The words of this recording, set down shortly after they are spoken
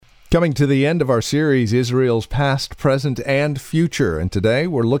Coming to the end of our series, Israel's Past, Present, and Future. And today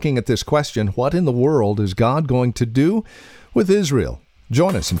we're looking at this question, what in the world is God going to do with Israel?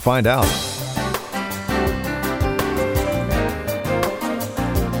 Join us and find out.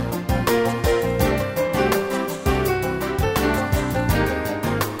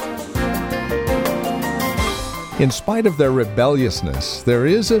 In spite of their rebelliousness, there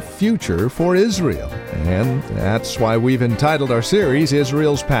is a future for Israel. And that's why we've entitled our series,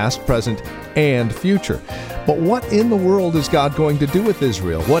 Israel's Past, Present, and Future. But what in the world is God going to do with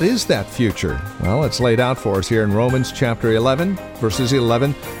Israel? What is that future? Well, it's laid out for us here in Romans chapter 11, verses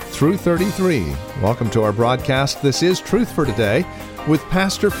 11 through 33. Welcome to our broadcast. This is Truth for Today with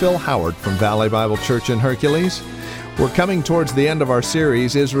Pastor Phil Howard from Valley Bible Church in Hercules. We're coming towards the end of our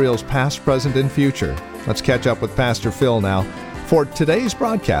series, Israel's Past, Present, and Future. Let's catch up with Pastor Phil now for today's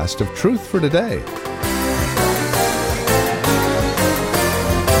broadcast of Truth for Today.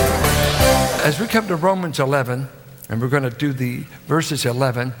 As we come to Romans 11, and we're going to do the verses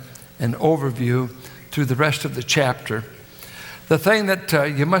 11, an overview through the rest of the chapter, the thing that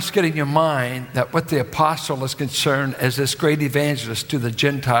you must get in your mind, that what the apostle is concerned as this great evangelist to the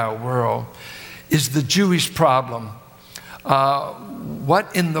Gentile world, is the Jewish problem.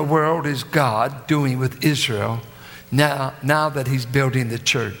 What in the world is God doing with Israel now that he's building the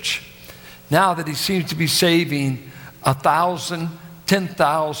church? Now that he seems to be saving 1,000,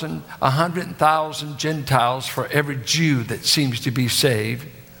 10,000, 100,000 Gentiles for every Jew that seems to be saved.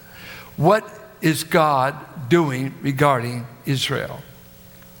 What is God doing regarding Israel?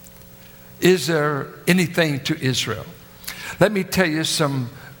 Is there anything to Israel? Let me tell you some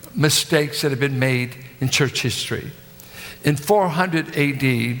mistakes that have been made in church history. In 400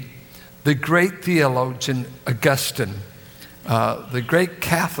 AD, the great theologian Augustine, the great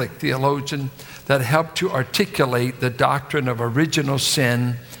Catholic theologian that helped to articulate the doctrine of original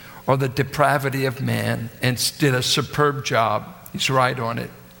sin or the depravity of man, and did a superb job. He's right on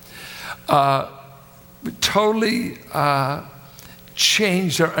it. Totally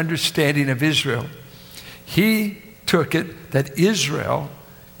changed our understanding of Israel. He took it that Israel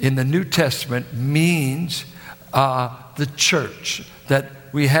in the New Testament means the church, that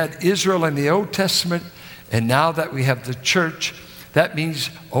we had Israel in the Old Testament, and now that we have the church, that means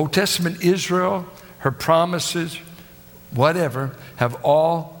Old Testament Israel, her promises, whatever, have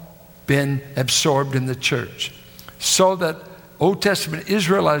all been absorbed in the church. So that Old Testament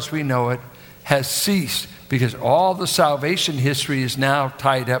Israel as we know it has ceased, because all the salvation history is now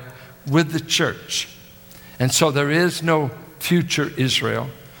tied up with the church. And so there is no future Israel.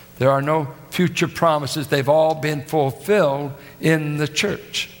 There are no future promises. They've all been fulfilled in the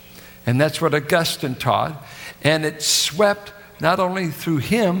church. And that's what Augustine taught. And it swept not only through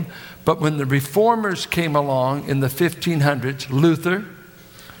him, but when the reformers came along in the 1500s, Luther,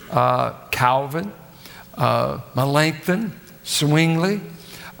 Calvin, Melanchthon, Zwingli,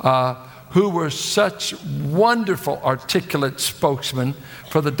 who were such wonderful articulate spokesmen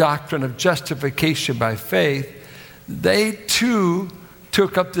for the doctrine of justification by faith, they too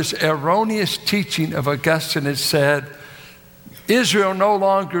took up this erroneous teaching of Augustine and said, Israel no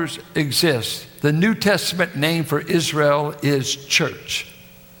longer exists. The New Testament name for Israel is church.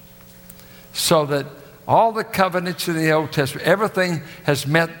 So that all the covenants in the Old Testament, everything has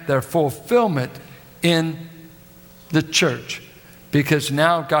met their fulfillment in the church. Because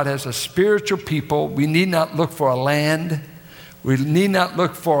now God has a spiritual people. We need not look for a land. We need not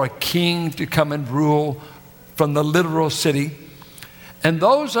look for a king to come and rule from the literal city. And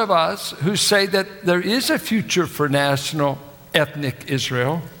those of us who say that there is a future for national ethnic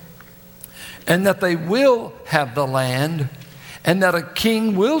Israel, and that they will have the land, and that a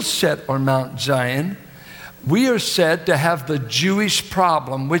king will sit on Mount Zion, we are said to have the Jewish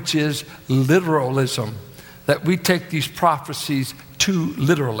problem, which is literalism, that we take these prophecies too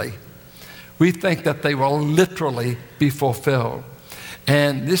literally. We think that they will literally be fulfilled.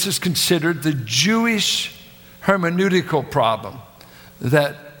 And this is considered the Jewish hermeneutical problem,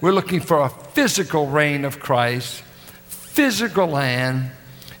 that we're looking for a physical reign of Christ, physical land,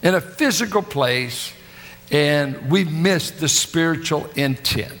 in a physical place, and we missed the spiritual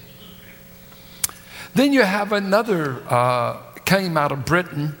intent. Then you have another, came out of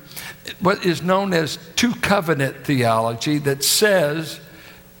Britain, what is known as two covenant theology, that says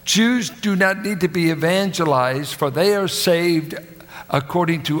Jews do not need to be evangelized, for they are saved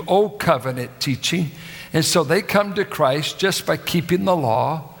according to old covenant teaching. And so they come to Christ just by keeping the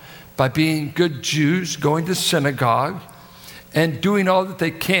law, by being good Jews, going to synagogue, and doing all that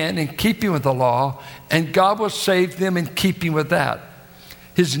they can in keeping with the law, and God will save them in keeping with that.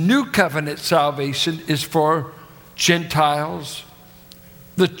 His new covenant salvation is for Gentiles,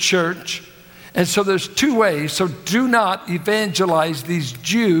 the church. And so there's two ways. So do not evangelize these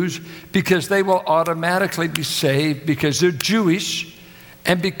Jews because they will automatically be saved because they're Jewish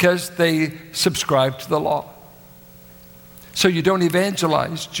and because they subscribe to the law. So you don't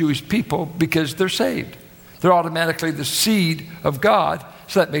evangelize Jewish people because they're saved. They're automatically the seed of God,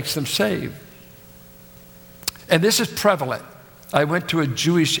 so that makes them saved. And this is prevalent. I went to a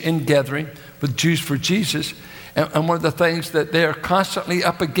Jewish ingathering with Jews for Jesus, and one of the things that they're constantly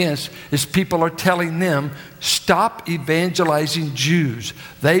up against is people are telling them, stop evangelizing Jews.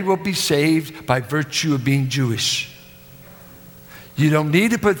 They will be saved by virtue of being Jewish. You don't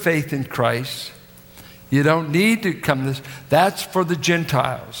need to put faith in Christ. You don't need to come this. That's for the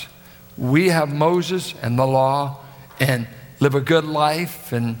Gentiles. We have Moses and the law and live a good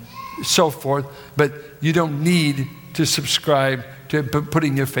life and so forth, but you don't need to subscribe to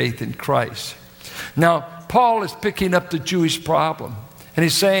putting your faith in Christ. Now, Paul is picking up the Jewish problem, and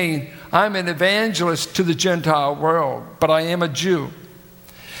he's saying, I'm an evangelist to the Gentile world, but I am a Jew.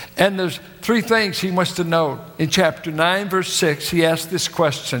 And there's three things he wants to note. In chapter 9, verse 6, he asks this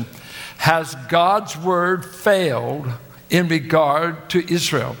question: has God's word failed in regard to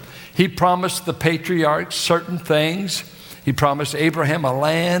Israel? He promised the patriarchs certain things. He promised Abraham a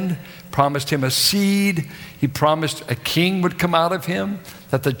land, promised him a seed. He promised a king would come out of him,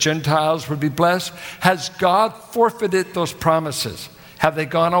 that the Gentiles would be blessed. Has God forfeited those promises? Have they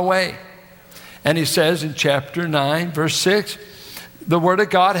gone away? And he says in chapter 9, verse 6, the word of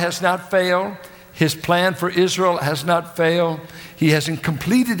God has not failed. His plan for Israel has not failed. He hasn't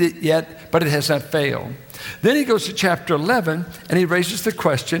completed it yet, but it has not failed. Then he goes to chapter 11, and he raises the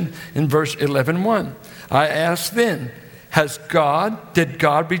question in verse 11:1. I ask then, did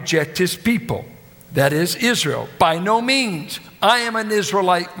God reject his people? That is Israel. By no means. I am an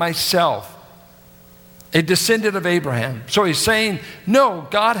Israelite myself, a descendant of Abraham. So he's saying, no,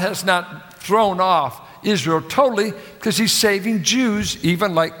 God has not thrown off Israel totally because he's saving Jews,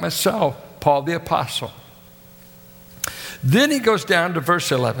 even like myself, Paul the Apostle. Then he goes down to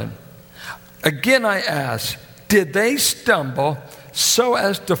verse 11. Again I ask, did they stumble so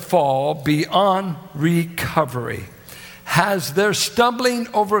as to fall beyond recovery? Has their stumbling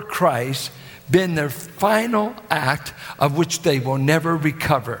over Christ been their final act of which they will never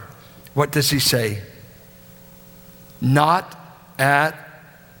recover? What does he say? Not at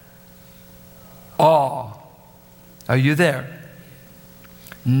all. Are you there?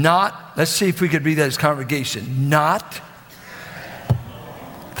 Not, let's see if we could read that as congregation. Not,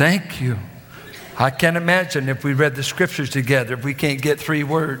 thank you. I can't imagine if we read the scriptures together, if we can't get three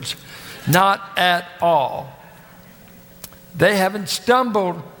words. Not at all. They haven't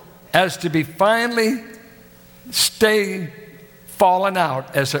stumbled as to be finally fallen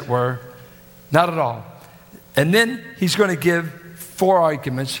out, as it were. Not at all. And then he's going to give four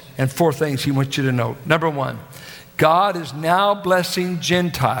arguments and four things he wants you to know. Number one, God is now blessing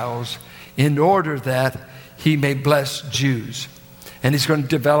Gentiles in order that he may bless Jews. And he's going to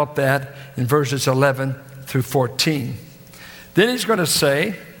develop that in verses 11 through 14. Then he's going to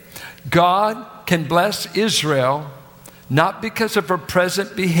say, God can bless Israel not because of her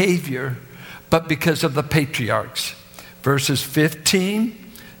present behavior, but because of the patriarchs. Verses 15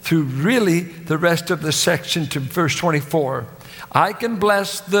 through really the rest of the section to verse 24. I can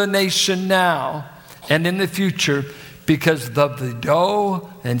bless the nation now and in the future because of the dough,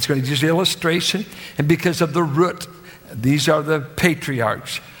 and he's going to use the illustration, and because of the root. These are the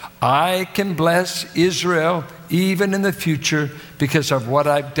patriarchs. I can bless Israel even in the future because of what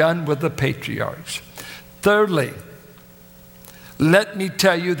I've done with the patriarchs. Thirdly, let me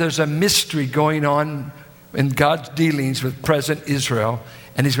tell you there's a mystery going on in God's dealings with present Israel,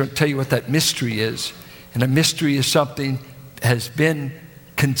 and he's going to tell you what that mystery is. And a mystery is something that has been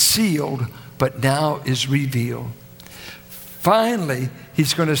concealed but now is revealed. Finally,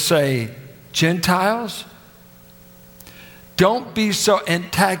 he's going to say, Gentiles, don't be so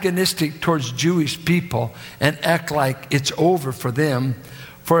antagonistic towards Jewish people and act like it's over for them.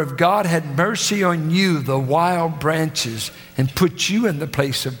 For if God had mercy on you, the wild branches, and put you in the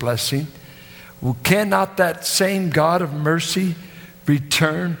place of blessing, cannot that same God of mercy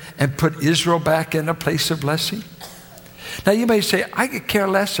return and put Israel back in a place of blessing? Now you may say, I could care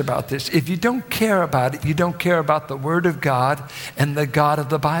less about this. If you don't care about it, you don't care about the Word of God and the God of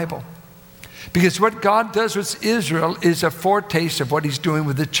the Bible. Because what God does with Israel is a foretaste of what he's doing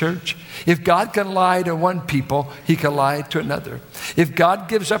with the church. If God can lie to one people, he can lie to another. If God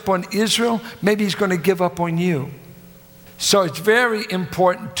gives up on Israel, maybe he's going to give up on you. So it's very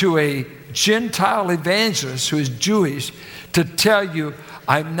important to a Gentile evangelist who is Jewish to tell you,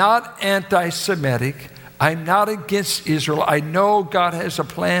 I'm not anti-Semitic. I'm not against Israel. I know God has a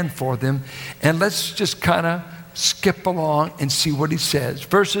plan for them. And let's just kind of skip along and see what he says.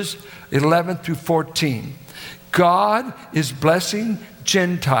 Verses 11 through 14. God is blessing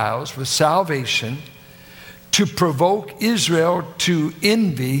Gentiles with salvation to provoke Israel to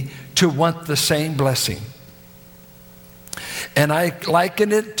envy, to want the same blessing. And I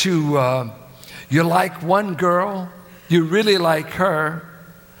liken it to you like one girl, you really like her,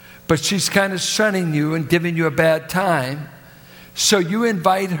 but she's kind of shunning you and giving you a bad time. So you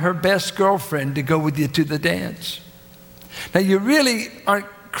invite her best girlfriend to go with you to the dance. Now you really aren't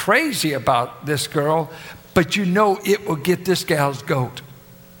crazy about this girl, but you know it will get this gal's goat.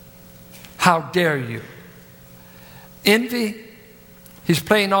 How dare you? Envy. He's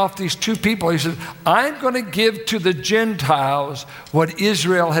playing off these two people. He says, I'm going to give to the Gentiles what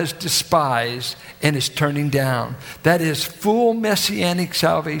Israel has despised and is turning down. That is full messianic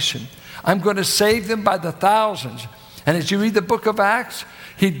salvation. I'm going to save them by the thousands. And as you read the book of Acts,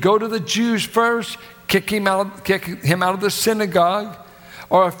 he'd go to the Jews first, kick him out of the synagogue,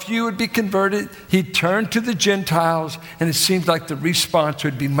 or a few would be converted. He'd turn to the Gentiles, and it seems like the response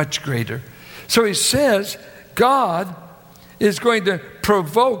would be much greater. So he says, God is going to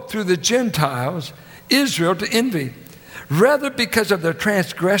provoke through the Gentiles Israel to envy. Rather, because of their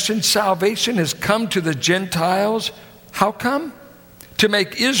transgression, salvation has come to the Gentiles. How come? To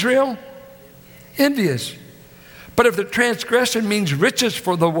make Israel envious. But if the transgression means riches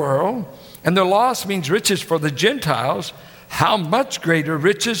for the world, and their loss means riches for the Gentiles, how much greater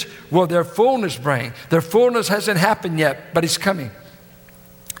riches will their fullness bring? Their fullness hasn't happened yet, but it's coming.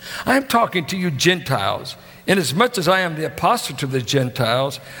 I'm talking to you Gentiles. Inasmuch as I am the apostle to the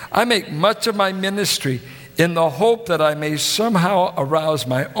Gentiles, I make much of my ministry in the hope that I may somehow arouse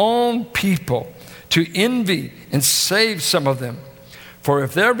my own people to envy and save some of them. For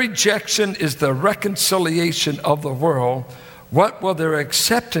if their rejection is the reconciliation of the world, what will their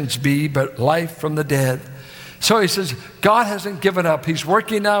acceptance be but life from the dead? So he says, God hasn't given up. He's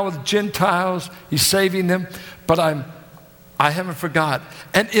working now with Gentiles. He's saving them, but I haven't forgot.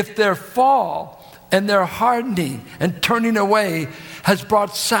 And if their fall and their hardening and turning away has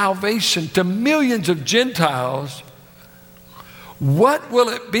brought salvation to millions of Gentiles, what will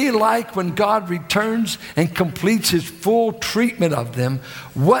it be like when God returns and completes his full treatment of them?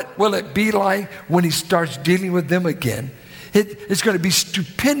 What will it be like when he starts dealing with them again? It's going to be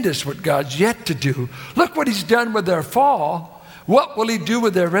stupendous what God's yet to do. Look what he's done with their fall. What will he do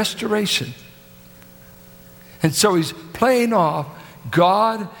with their restoration? And so he's playing off.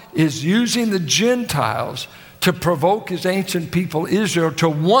 God is using the Gentiles to provoke his ancient people, Israel, to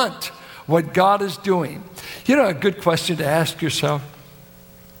want what God is doing. You know, a good question to ask yourself.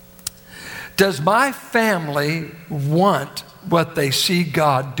 Does my family want what they see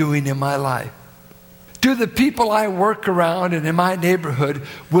God doing in my life? Do the people I work around and in my neighborhood,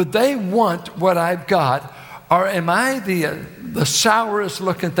 would they want what I've got? Or am I the sourest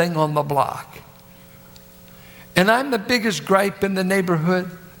looking thing on the block? And I'm the biggest gripe in the neighborhood?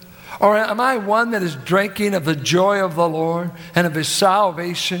 Or am I one that is drinking of the joy of the Lord and of his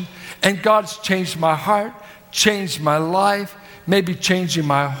salvation, and God's changed my heart, changed my life, maybe changing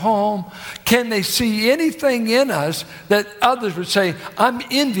my home? Can they see anything in us that others would say, I'm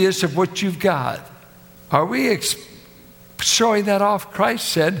envious of what you've got? Are we showing that off? Christ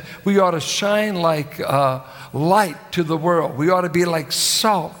said we ought to shine like light to the world. We ought to be like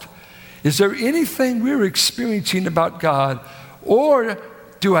salt. Is there anything we're experiencing about God? Or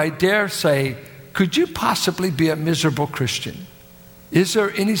do I dare say, could you possibly be a miserable Christian? Is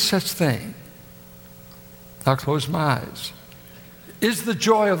there any such thing? I'll close my eyes. Is the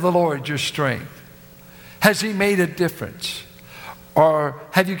joy of the Lord your strength? Has he made a difference? Or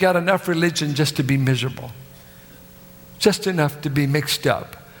have you got enough religion just to be miserable? Just enough to be mixed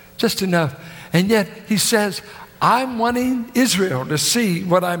up. Just enough. And yet he says, I'm wanting Israel to see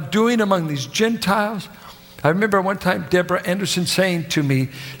what I'm doing among these Gentiles. I remember one time Deborah Anderson saying to me,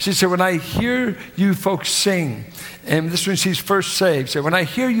 she said, when I hear you folks sing, and this is when she's first saved, she said, when I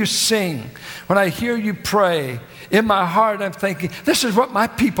hear you sing, when I hear you pray, in my heart I'm thinking, this is what my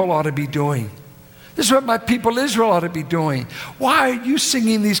people ought to be doing. This is what my people Israel ought to be doing. Why are you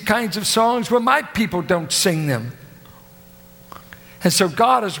singing these kinds of songs when my people don't sing them? And so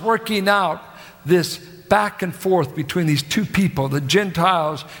God is working out this back and forth between these two people, the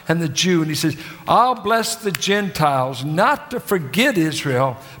Gentiles and the Jew. And he says, I'll bless the Gentiles, not to forget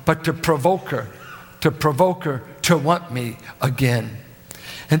Israel, but to provoke her to want me again.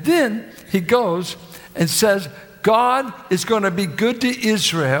 And then he goes and says, God is going to be good to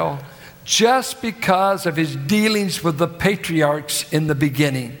Israel just because of his dealings with the patriarchs in the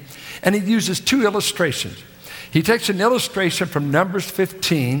beginning. And he uses two illustrations. He takes an illustration from Numbers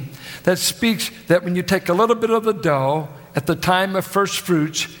 15 that speaks that when you take a little bit of the dough at the time of first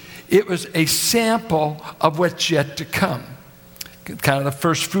fruits, it was a sample of what's yet to come. Kind of the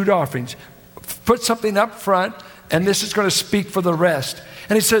first fruit offerings. Put something up front, and this is going to speak for the rest.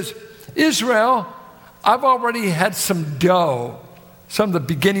 And he says, Israel, I've already had some dough, some of the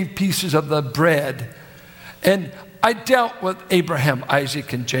beginning pieces of the bread. And I dealt with Abraham,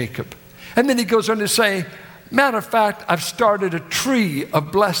 Isaac, and Jacob. And then he goes on to say, matter of fact, I've started a tree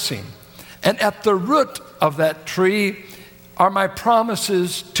of blessing. And at the root of that tree are my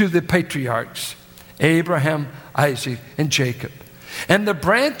promises to the patriarchs, Abraham, Isaac, and Jacob. And the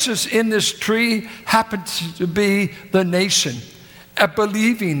branches in this tree happen to be the nation, a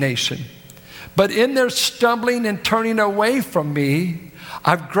believing nation. But in their stumbling and turning away from me,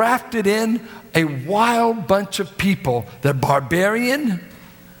 I've grafted in a wild bunch of people. They're barbarian.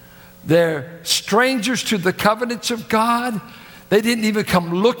 They're strangers to the covenants of God. They didn't even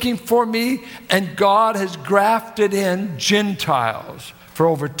come looking for me. And God has grafted in Gentiles for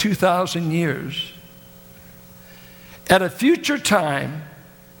over 2,000 years. At a future time,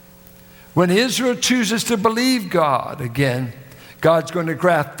 when Israel chooses to believe God again, God's going to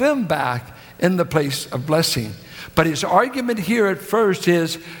graft them back in the place of blessing. But his argument here at first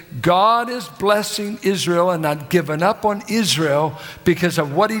is God is blessing Israel and not giving up on Israel because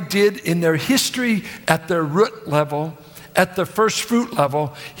of what he did in their history at their root level, at the first fruit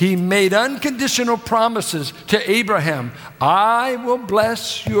level. He made unconditional promises to Abraham. I will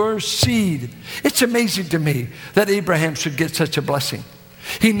bless your seed. It's amazing to me that Abraham should get such a blessing.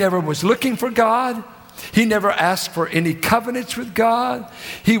 He never was looking for God. He never asked for any covenants with God.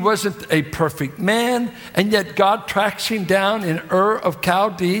 He wasn't a perfect man, and yet God tracks him down in Ur of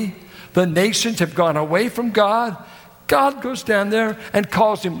Chaldee. The nations have gone away from God. God goes down there and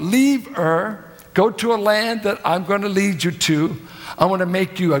calls him, leave Ur, go to a land that I'm going to lead you to. I want to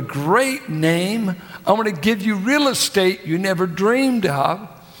make you a great name. I want to give you real estate you never dreamed of.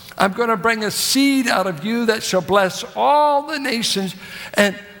 I'm going to bring a seed out of you that shall bless all the nations.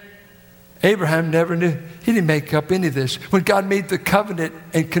 And Abraham never knew. He didn't make up any of this. When God made the covenant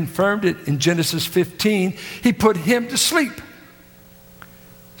and confirmed it in Genesis 15, he put him to sleep.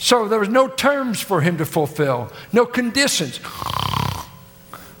 So there was no terms for him to fulfill, no conditions.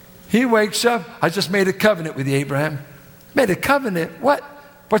 He wakes up, I just made a covenant with you, Abraham. Made a covenant? What?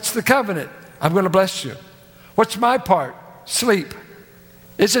 What's the covenant? I'm going to bless you. What's my part? Sleep.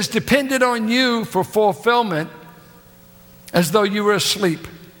 It's just dependent on you for fulfillment as though you were asleep.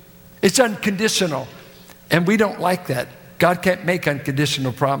 It's unconditional. And we don't like that. God can't make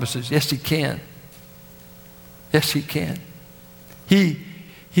unconditional promises. Yes, he can. Yes, he can. He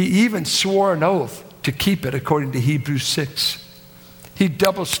even swore an oath to keep it according to Hebrews 6. He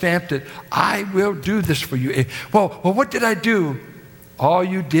double stamped it. I will do this for you. Well, what did I do? All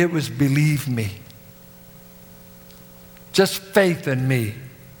you did was believe me. Just faith in me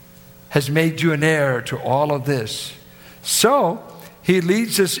has made you an heir to all of this. So, he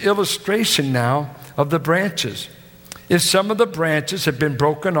leads this illustration now of the branches. If some of the branches have been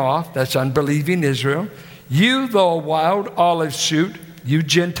broken off, that's unbelieving Israel. You, though a wild olive shoot, you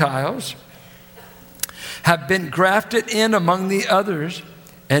Gentiles, have been grafted in among the others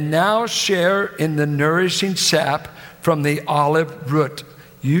and now share in the nourishing sap from the olive root.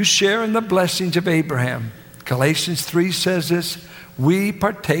 You share in the blessings of Abraham. Galatians 3 says this, we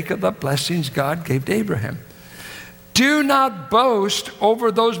partake of the blessings God gave to Abraham. Do not boast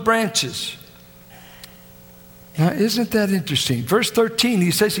over those branches. Now, isn't that interesting? Verse 13,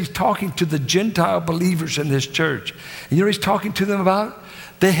 he says he's talking to the Gentile believers in this church. And you know what he's talking to them about?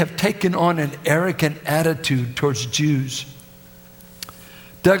 They have taken on an arrogant attitude towards Jews.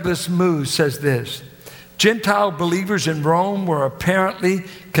 Douglas Moo says this, Gentile believers in Rome were apparently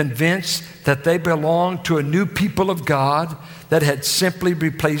convinced that they belonged to a new people of God that had simply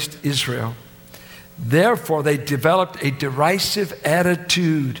replaced Israel. Therefore, they developed a derisive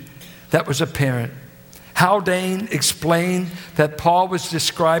attitude that was apparent. Haldane explained that Paul was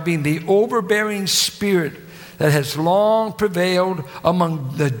describing the overbearing spirit that has long prevailed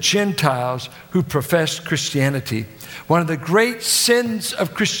among the Gentiles who profess Christianity. One of the great sins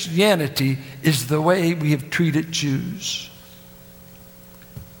of Christianity is the way we have treated Jews.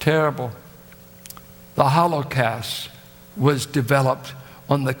 Terrible. The Holocaust was developed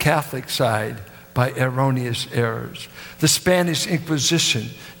on the Catholic side by erroneous errors. The Spanish Inquisition,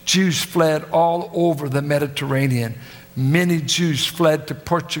 Jews fled all over the Mediterranean. Many Jews fled to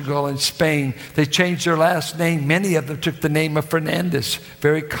Portugal and Spain. They changed their last name. Many of them took the name of Fernandez,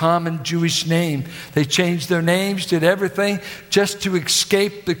 very common Jewish name. They changed their names, did everything just to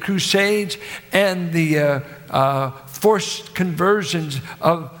escape the Crusades and the forced conversions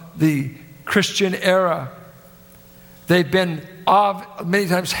of the Christian era. They've been many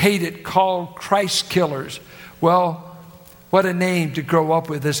times hated, called Christ killers. Well, what a name to grow up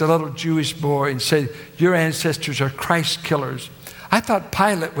with as a little Jewish boy and say, your ancestors are Christ killers. I thought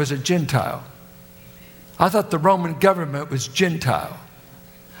Pilate was a Gentile. I thought the Roman government was Gentile.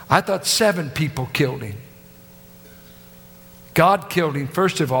 I thought 7 people killed him. God killed him,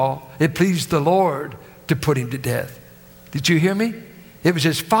 first of all. It pleased the Lord to put him to death. Did you hear me? It was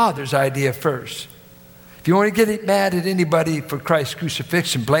his Father's idea first. If you want to get mad at anybody for Christ's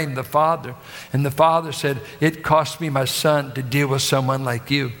crucifixion, blame the Father. And the Father said, it cost me my son to deal with someone like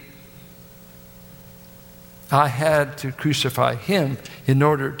you. I had to crucify him in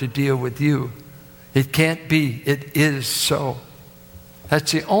order to deal with you. It can't be. It is so.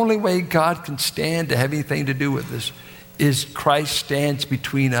 That's the only way God can stand to have anything to do with this, is Christ stands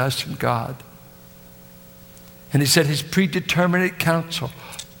between us and God. And he said his predeterminate counsel,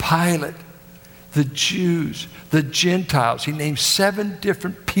 Pilate, the Jews, the Gentiles. He named 7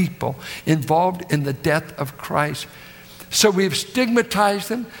 different people involved in the death of Christ. So we've stigmatized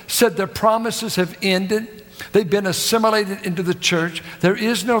them, said their promises have ended. They've been assimilated into the church. There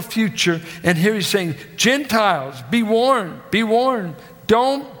is no future. And here he's saying, Gentiles, be warned, be warned.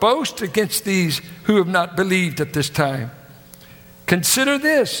 Don't boast against these who have not believed at this time. Consider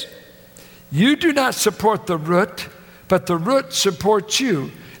this. You do not support the root, but the root supports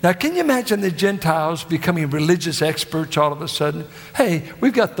you. Now, can you imagine the Gentiles becoming religious experts all of a sudden? Hey,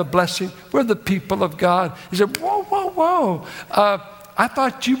 we've got the blessing. We're the people of God. He said, whoa, whoa, whoa. I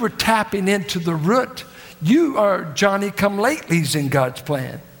thought you were tapping into the root. You are Johnny-come-latelys in God's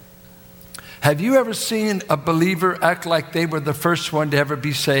plan. Have you ever seen a believer act like they were the first one to ever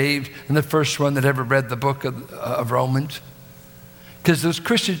be saved and the first one that ever read the book of Romans? Because those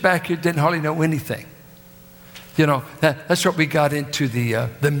Christians back here didn't hardly know anything. You know, that's what we got into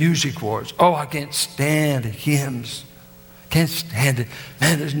the music wars. Oh, I can't stand hymns. Can't stand it.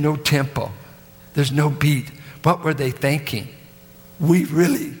 Man, there's no tempo. There's no beat. What were they thinking? We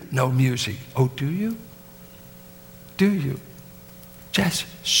really know music. Oh, do you? Do you? Just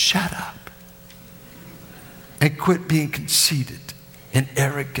shut up. And quit being conceited and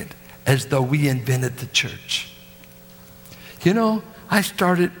arrogant as though we invented the church. You know, I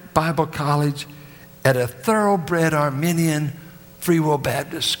started Bible college at a thoroughbred Arminian Free Will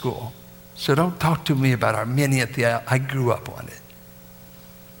Baptist school. So don't talk to me about Arminian theology. I grew up on it.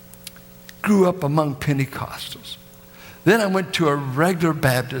 Grew up among Pentecostals. Then I went to a regular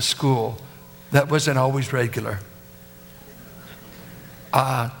Baptist school that wasn't always regular.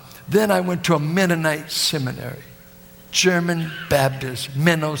 Then I went to a Mennonite seminary. German Baptist,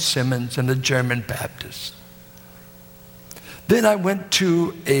 Menno Simmons and the German Baptist. Then I went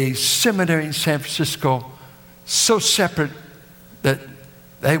to a seminary in San Francisco, so separate that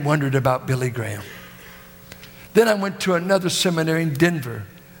they wondered about Billy Graham. Then I went to another seminary in Denver.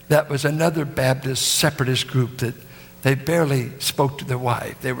 That was another Baptist separatist group that they barely spoke to their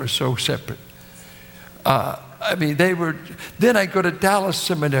wife. They were so separate. Then I go to Dallas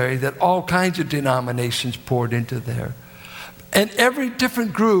Seminary that all kinds of denominations poured into there. And every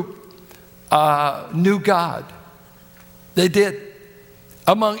different group knew God. They did.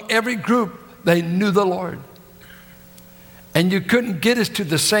 Among every group, they knew the Lord. And you couldn't get us to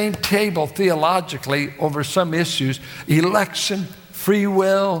the same table theologically over some issues. Election, free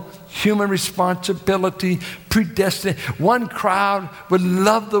will, human responsibility, predestination. One crowd would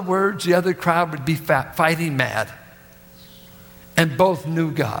love the words, the other crowd would be fighting mad. And both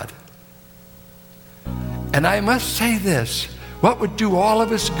knew God. And I must say this, what would do all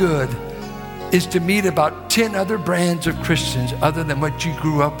of us good is to meet about 10 other brands of Christians other than what you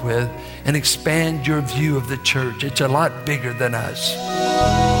grew up with and expand your view of the church. It's a lot bigger than us.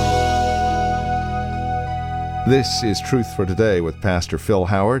 This is Truth for Today with Pastor Phil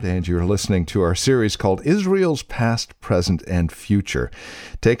Howard, and you're listening to our series called Israel's Past, Present, and Future,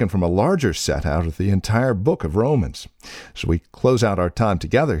 taken from a larger set out of the entire book of Romans. As we close out our time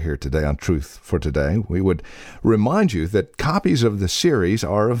together here today on Truth for Today, we would remind you that copies of the series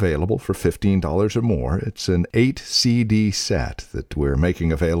are available for $15 or more. It's an 8-CD set that we're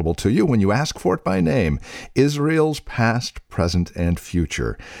making available to you when you ask for it by name, Israel's Past, Present, and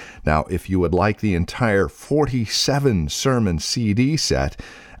Future. Now, if you would like the entire 47 sermon CD set,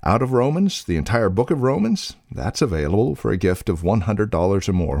 Out of Romans, the entire book of Romans, that's available for a gift of $100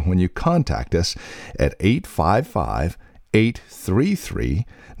 or more when you contact us at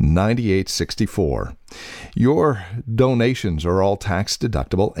 855-833-9864. Your donations are all tax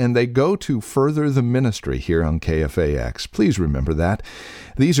deductible, and they go to further the ministry here on KFAX. Please remember that.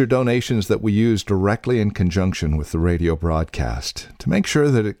 These are donations that we use directly in conjunction with the radio broadcast to make sure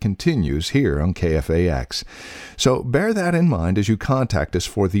that it continues here on KFAX. So bear that in mind as you contact us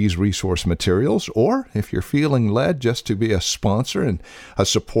for these resource materials, or if you're feeling led just to be a sponsor and a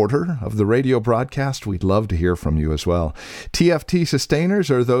supporter of the radio broadcast, we'd love to hear from you as well. TFT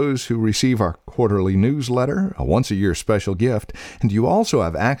sustainers are those who receive our quarterly newsletter, a once-a-year special gift, and you also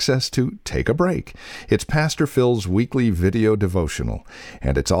have access to Take a Break. It's Pastor Phil's weekly video devotional,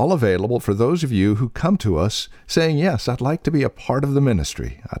 and it's all available for those of you who come to us saying, yes, I'd like to be a part of the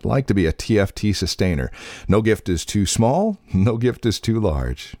ministry. I'd like to be a TFT sustainer. No gift is too small. No gift is too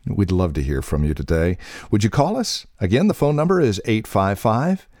large. We'd love to hear from you today. Would you call us? Again, the phone number is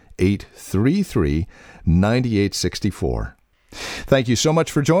 855-833-9864. Thank you so much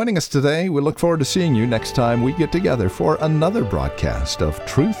for joining us today. We look forward to seeing you next time we get together for another broadcast of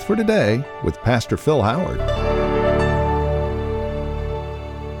Truth for Today with Pastor Phil Howard.